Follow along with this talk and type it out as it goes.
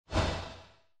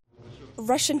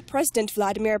Russian President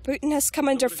Vladimir Putin has come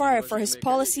under fire for his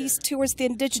policies towards the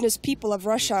indigenous people of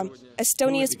Russia.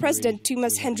 Estonia's President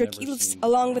Toomas Hendrik,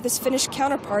 along with his Finnish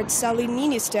counterpart Sauli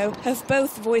Niinisto, have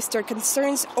both voiced their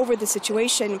concerns over the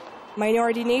situation.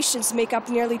 Minority nations make up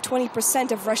nearly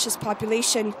 20% of Russia's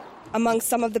population. Among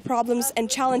some of the problems and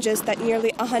challenges that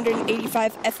nearly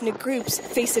 185 ethnic groups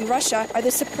face in Russia are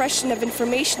the suppression of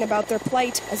information about their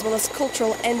plight, as well as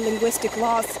cultural and linguistic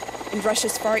loss. In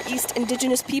Russia's Far East,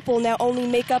 indigenous people now only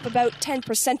make up about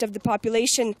 10% of the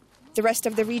population. The rest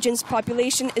of the region's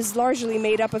population is largely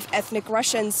made up of ethnic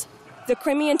Russians. The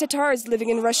Crimean Tatars living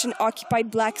in Russian-occupied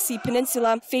Black Sea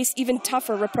Peninsula face even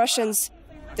tougher repressions.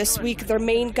 This week, their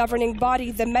main governing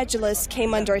body, the Majlis,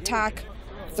 came under attack.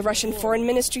 The Russian Foreign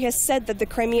Ministry has said that the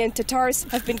Crimean Tatars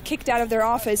have been kicked out of their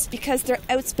office because their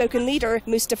outspoken leader,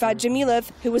 Mustafa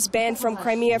Dzhemilov, who was banned from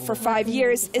Crimea for 5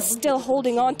 years, is still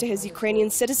holding on to his Ukrainian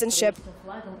citizenship.